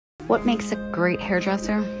What makes a great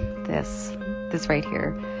hairdresser? This right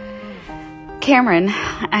here. Cameron,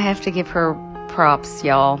 I have to give her props,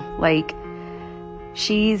 y'all. Like,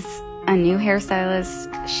 she's a new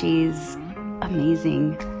hairstylist. She's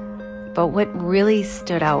amazing. But what really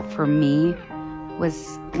stood out for me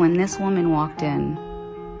was when this woman walked in,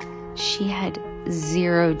 she had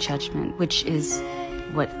zero judgment, which is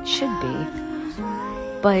what it should be.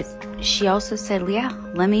 But she also said, yeah,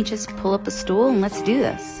 let me just pull up a stool and let's do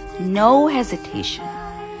this. No hesitation.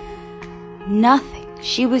 Nothing.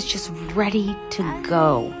 She was just ready to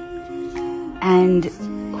go. And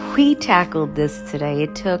we tackled this today.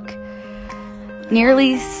 It took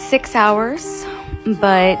nearly 6 hours,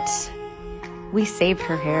 but we saved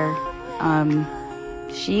her hair.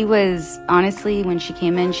 She was, honestly, when she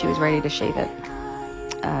came in, she was ready to shave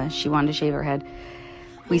it. She wanted to shave her head.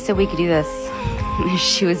 We said we could do this.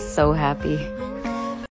 She was so happy.